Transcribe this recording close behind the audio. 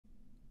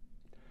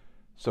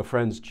So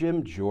friends,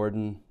 Jim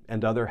Jordan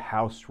and other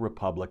House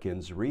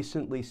Republicans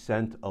recently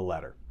sent a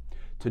letter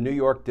to New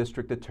York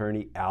District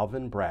Attorney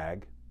Alvin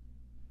Bragg,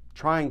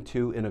 trying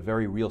to, in a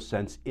very real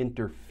sense,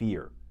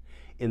 interfere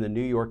in the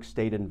New York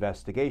State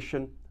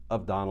investigation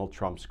of Donald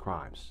Trump's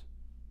crimes.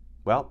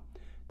 Well,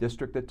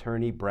 District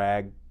Attorney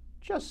Bragg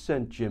just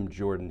sent Jim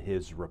Jordan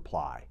his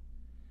reply.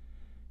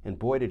 And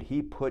boy, did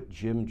he put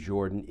Jim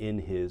Jordan in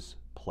his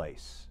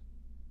place.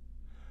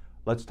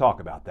 Let's talk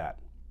about that,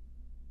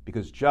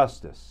 because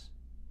justice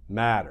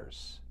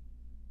matters.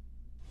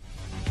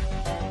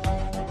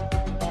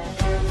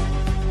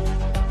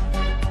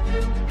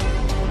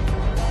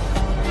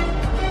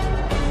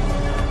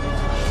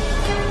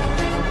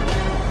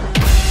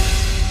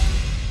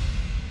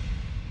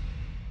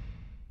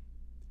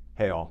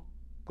 Hey all,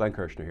 Glenn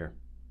Kirshner here.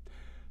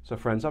 So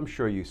friends, I'm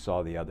sure you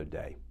saw the other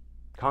day,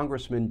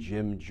 Congressman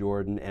Jim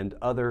Jordan and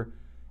other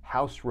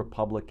House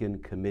Republican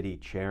Committee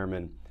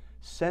chairmen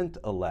sent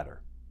a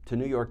letter to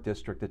New York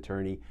District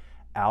Attorney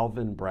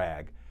Alvin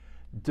Bragg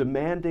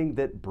demanding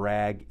that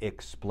Bragg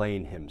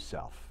explain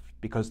himself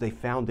because they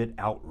found it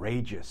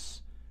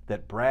outrageous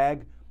that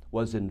Bragg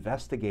was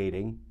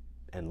investigating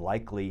and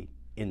likely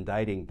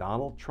indicting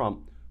Donald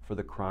Trump for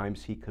the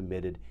crimes he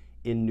committed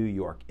in New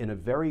York in a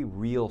very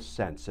real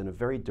sense, in a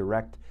very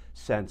direct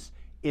sense,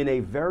 in a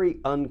very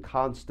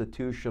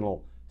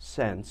unconstitutional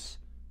sense.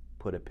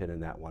 Put a pin in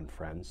that one,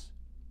 friends.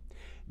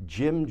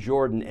 Jim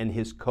Jordan and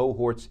his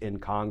cohorts in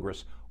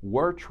Congress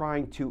were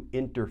trying to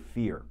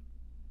interfere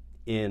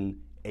in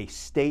a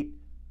state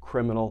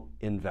criminal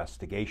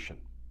investigation.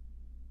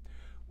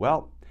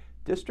 Well,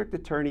 District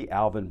Attorney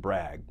Alvin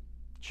Bragg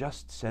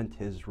just sent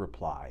his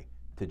reply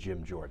to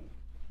Jim Jordan.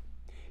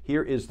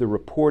 Here is the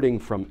reporting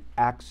from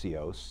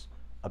Axios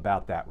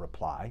about that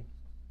reply.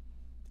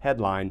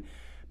 Headline: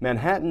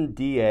 Manhattan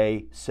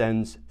DA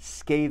sends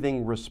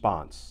scathing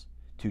response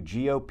to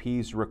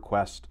GOP's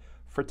request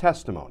for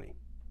testimony.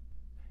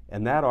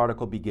 And that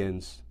article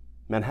begins,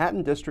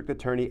 Manhattan District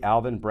Attorney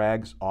Alvin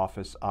Bragg's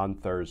office on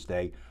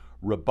Thursday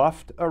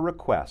rebuffed a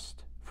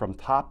request from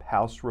top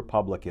House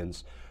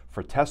Republicans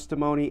for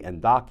testimony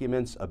and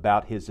documents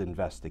about his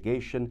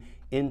investigation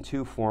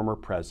into former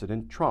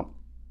President Trump.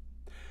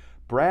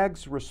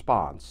 Bragg's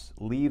response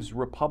leaves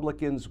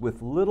Republicans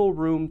with little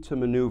room to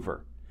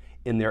maneuver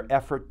in their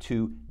effort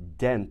to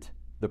dent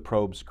the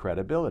probe's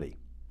credibility,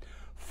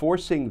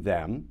 forcing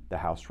them, the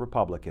House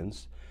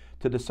Republicans,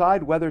 to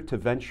decide whether to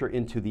venture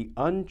into the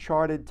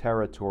uncharted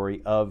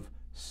territory of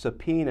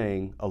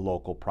subpoenaing a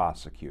local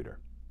prosecutor.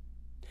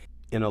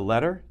 In a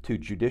letter to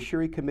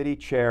Judiciary Committee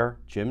Chair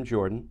Jim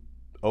Jordan,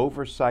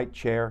 Oversight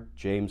Chair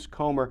James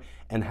Comer,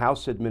 and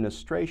House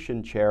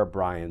Administration Chair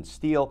Brian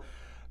Steele,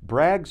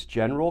 Bragg's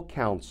General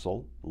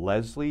Counsel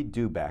Leslie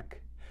Dubeck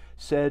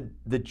said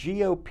the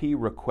GOP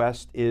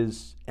request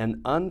is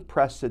an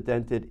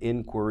unprecedented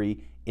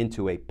inquiry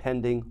into a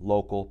pending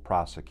local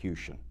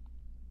prosecution.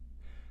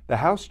 The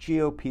House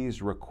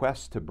GOP's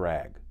request to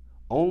Bragg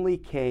only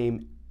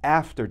came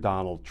after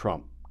Donald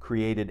Trump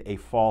created a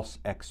false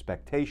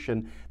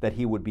expectation that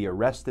he would be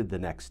arrested the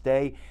next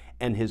day,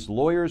 and his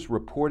lawyers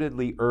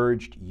reportedly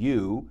urged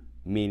you,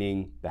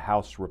 meaning the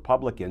House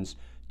Republicans,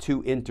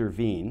 to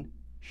intervene,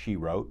 she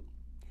wrote.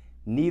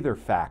 Neither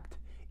fact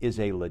is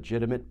a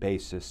legitimate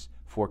basis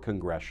for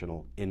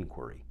congressional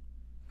inquiry.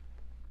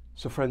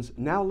 So friends,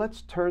 now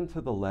let's turn to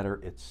the letter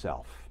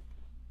itself.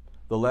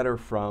 The letter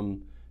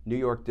from New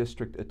York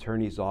District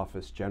Attorney's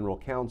Office General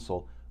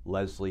Counsel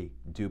Leslie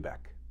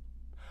Dubeck.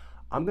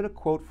 I'm going to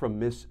quote from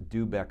Ms.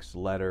 Dubeck's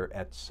letter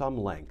at some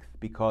length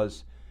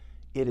because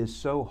it is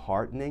so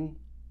heartening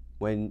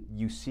when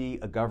you see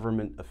a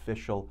government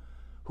official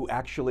who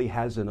actually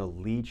has an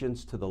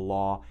allegiance to the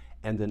law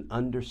and an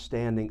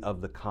understanding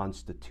of the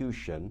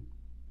Constitution,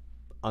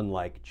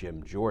 unlike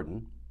Jim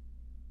Jordan.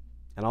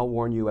 And I'll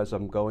warn you, as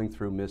I'm going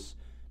through Ms.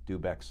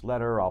 Dubeck's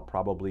letter, I'll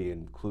probably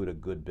include a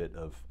good bit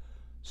of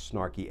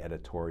snarky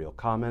editorial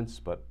comments,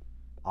 but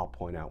I'll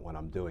point out when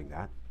I'm doing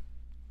that.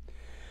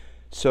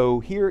 So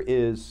here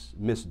is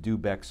Ms.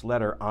 Dubeck's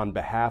letter on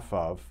behalf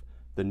of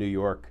the New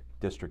York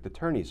District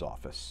Attorney's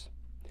Office.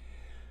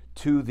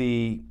 To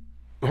the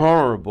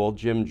Honorable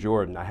Jim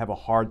Jordan, I have a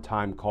hard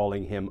time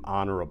calling him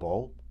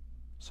honorable,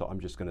 so I'm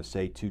just going to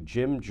say to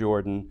Jim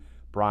Jordan,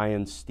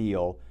 Brian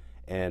Steele,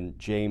 and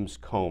James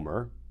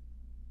Comer.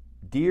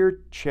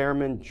 Dear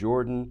Chairman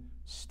Jordan,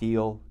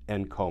 Steele,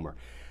 and Comer,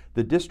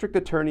 the District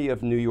Attorney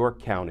of New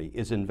York County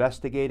is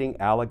investigating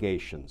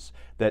allegations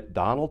that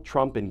Donald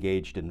Trump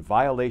engaged in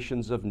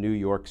violations of New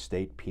York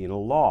State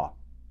penal law.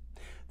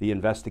 The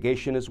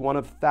investigation is one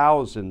of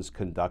thousands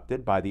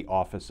conducted by the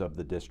Office of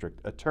the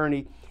District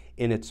Attorney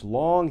in its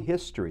long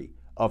history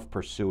of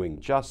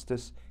pursuing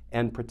justice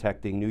and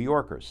protecting New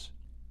Yorkers.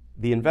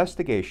 The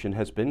investigation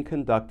has been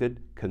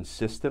conducted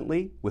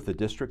consistently with the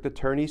District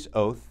Attorney's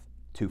oath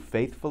to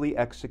faithfully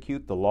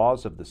execute the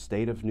laws of the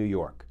state of New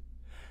York.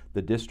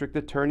 The District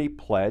Attorney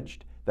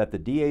pledged that the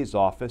DA's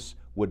office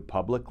would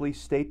publicly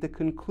state the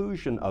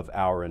conclusion of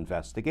our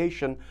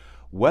investigation,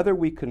 whether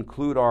we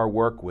conclude our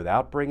work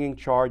without bringing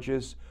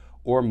charges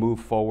or move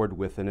forward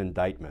with an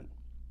indictment.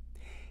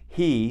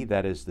 He,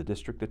 that is the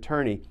district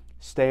attorney,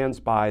 stands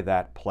by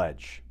that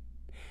pledge.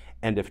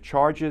 And if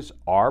charges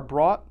are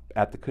brought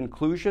at the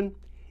conclusion,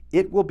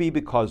 it will be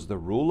because the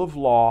rule of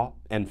law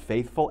and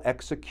faithful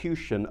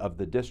execution of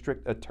the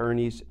district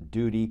attorney's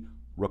duty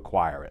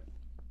require it.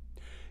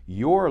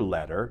 Your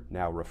letter,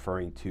 now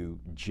referring to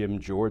Jim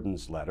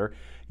Jordan's letter,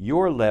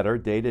 your letter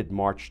dated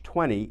March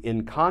 20,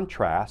 in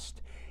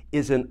contrast,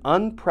 is an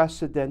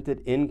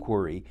unprecedented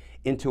inquiry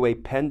into a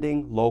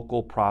pending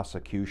local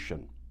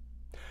prosecution.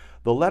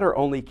 The letter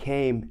only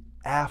came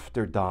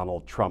after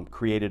Donald Trump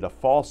created a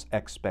false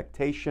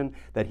expectation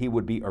that he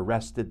would be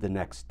arrested the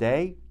next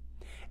day,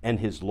 and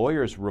his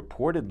lawyers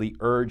reportedly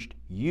urged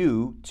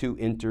you to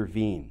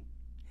intervene.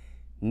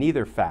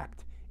 Neither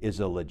fact is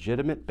a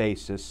legitimate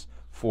basis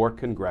for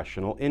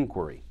congressional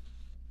inquiry.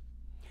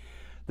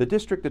 The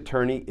district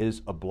attorney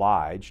is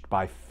obliged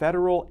by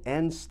federal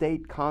and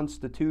state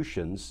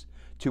constitutions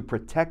to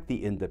protect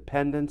the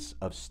independence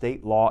of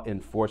state law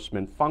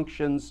enforcement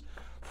functions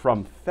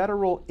from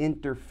federal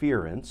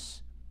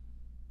interference.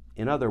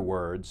 In other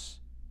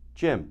words,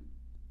 Jim,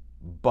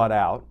 butt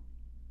out.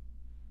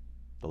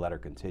 The letter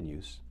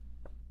continues.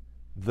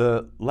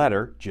 The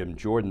letter, Jim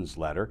Jordan's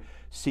letter,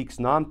 seeks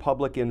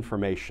non-public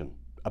information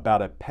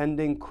about a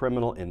pending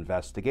criminal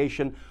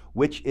investigation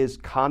which is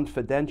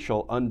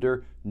confidential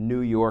under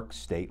New York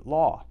state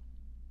law.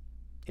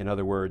 In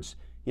other words,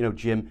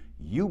 Jim,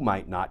 you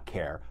might not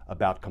care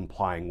about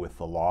complying with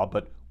the law,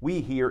 but we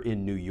here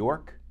in New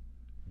York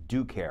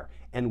do care,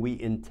 and we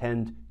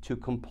intend to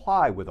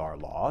comply with our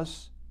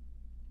laws.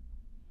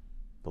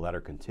 The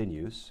letter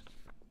continues.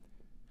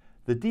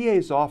 The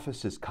DA's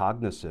office is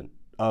cognizant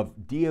of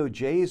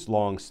DOJ's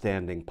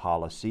long-standing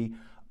policy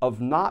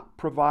of not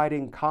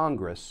providing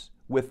Congress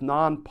with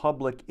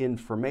non-public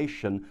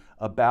information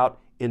about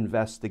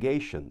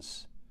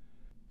investigations.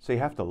 So you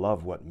have to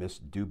love what Miss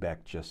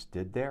Dubeck just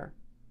did there.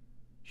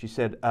 She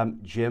said,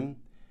 Jim,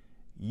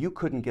 you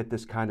couldn't get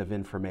this kind of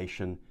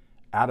information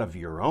out of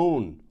your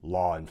own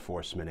law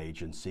enforcement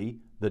agency,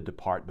 the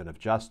Department of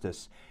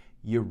Justice.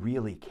 You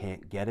really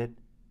can't get it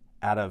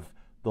out of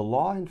the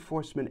law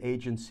enforcement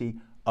agency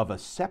of a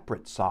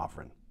separate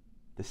sovereign,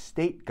 the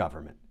state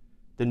government,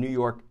 the New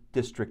York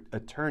District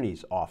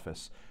Attorney's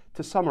Office.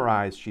 To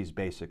summarize, she's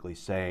basically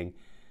saying,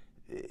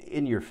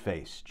 in your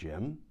face,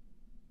 Jim.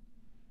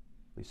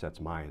 At least that's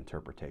my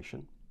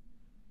interpretation.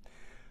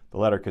 The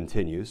letter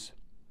continues.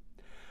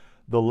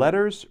 The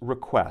letter's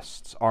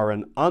requests are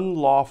an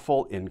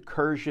unlawful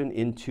incursion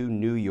into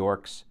New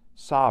York's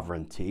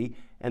sovereignty.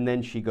 And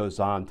then she goes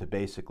on to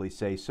basically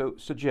say, so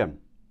Jim,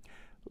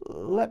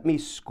 let me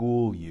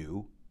school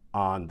you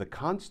on the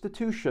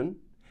Constitution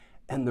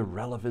and the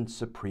relevant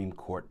Supreme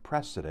Court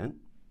precedent.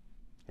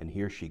 And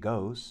here she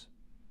goes.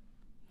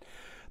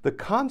 The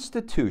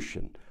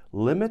Constitution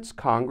limits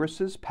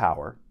Congress's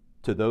power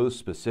to those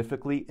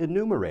specifically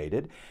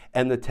enumerated,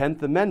 and the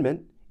 10th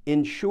Amendment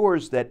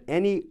ensures that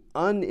any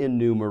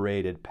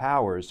unenumerated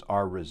powers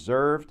are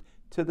reserved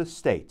to the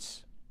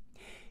states.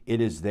 It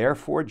is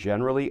therefore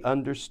generally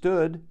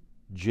understood,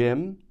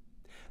 Jim,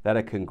 that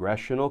a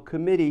congressional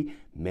committee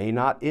may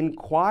not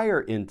inquire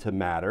into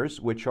matters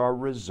which are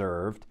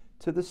reserved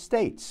to the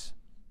states.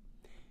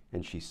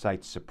 And she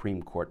cites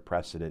Supreme Court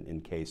precedent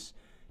in case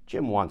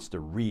Jim wants to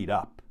read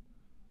up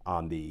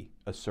on the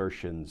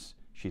assertions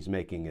she's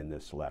making in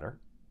this letter.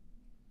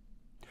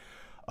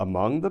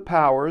 Among the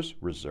powers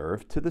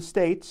reserved to the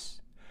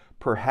states,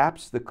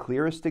 perhaps the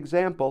clearest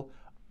example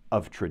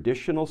of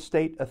traditional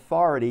state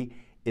authority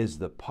is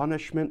the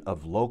punishment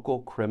of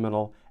local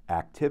criminal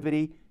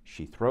activity.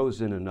 She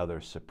throws in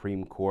another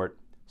Supreme Court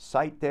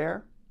cite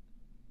there.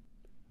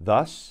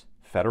 Thus,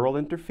 federal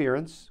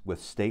interference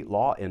with state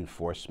law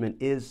enforcement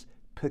is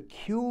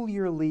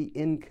peculiarly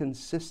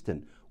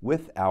inconsistent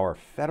with our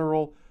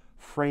federal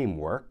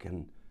framework,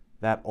 and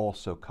that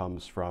also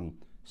comes from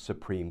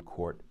Supreme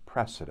Court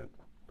precedent.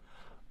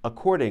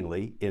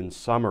 Accordingly, in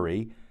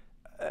summary,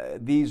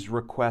 these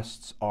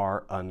requests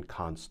are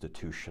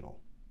unconstitutional.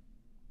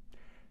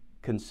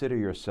 Consider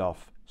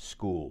yourself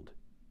schooled,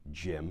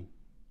 Jim.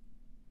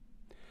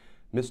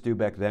 Ms.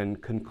 Dubeck then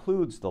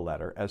concludes the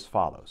letter as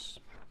follows.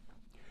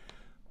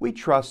 We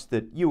trust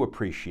that you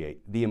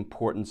appreciate the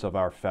importance of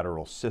our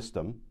federal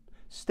system,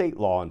 state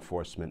law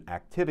enforcement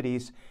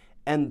activities,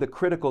 and the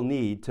critical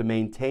need to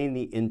maintain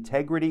the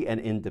integrity and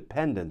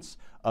independence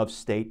of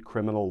state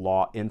criminal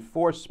law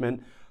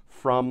enforcement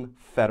from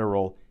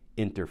federal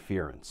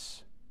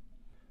interference.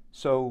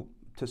 So,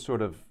 to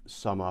sort of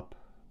sum up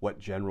what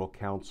General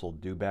Counsel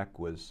Dubeck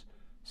was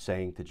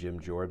saying to Jim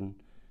Jordan,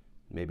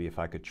 maybe if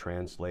I could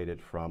translate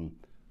it from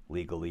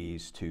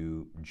legalese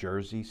to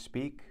Jersey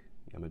speak,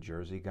 I'm a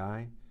Jersey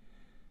guy.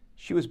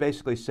 She was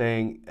basically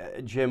saying,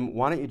 Jim,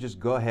 why don't you just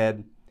go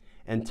ahead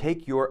and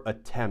take your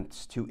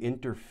attempts to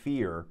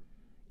interfere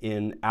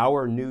in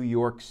our New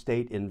York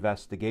State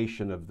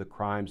investigation of the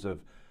crimes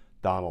of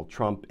Donald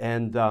Trump,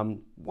 and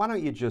why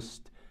don't you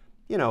just,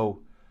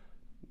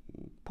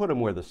 put him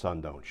where the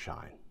sun don't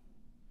shine.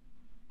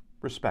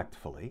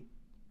 Respectfully.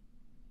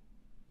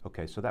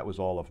 Okay, so that was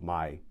all of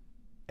my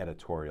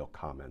editorial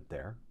comment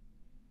there.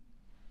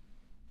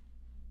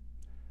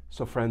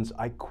 So friends,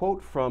 I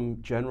quote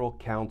from General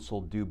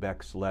Counsel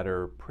Dubeck's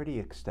letter pretty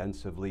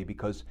extensively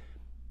because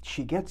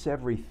she gets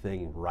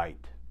everything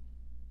right.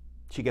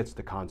 She gets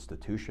the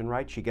Constitution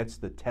right. She gets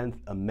the 10th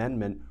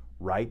Amendment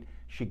right.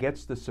 She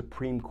gets the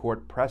Supreme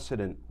Court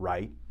precedent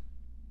right.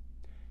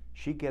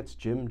 She gets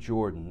Jim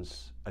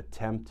Jordan's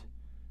attempt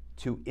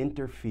to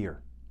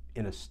interfere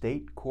in a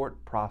state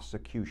court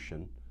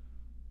prosecution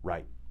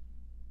right.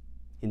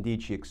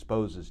 Indeed, she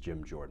exposes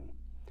Jim Jordan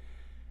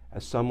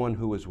as someone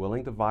who is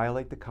willing to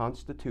violate the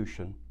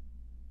Constitution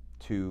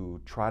to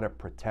try to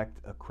protect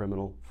a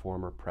criminal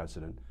former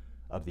president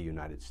of the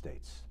United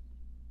States.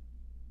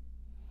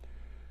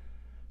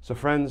 So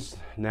friends,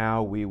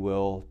 now we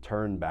will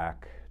turn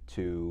back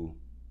to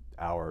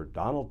our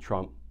Donald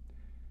Trump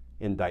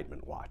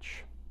indictment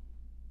watch,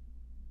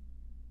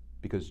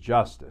 because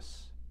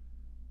justice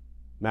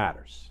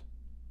matters.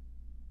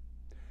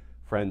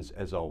 Friends,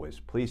 as always,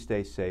 please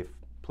stay safe,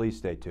 please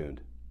stay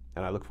tuned,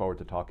 and I look forward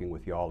to talking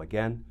with you all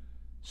again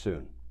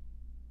soon.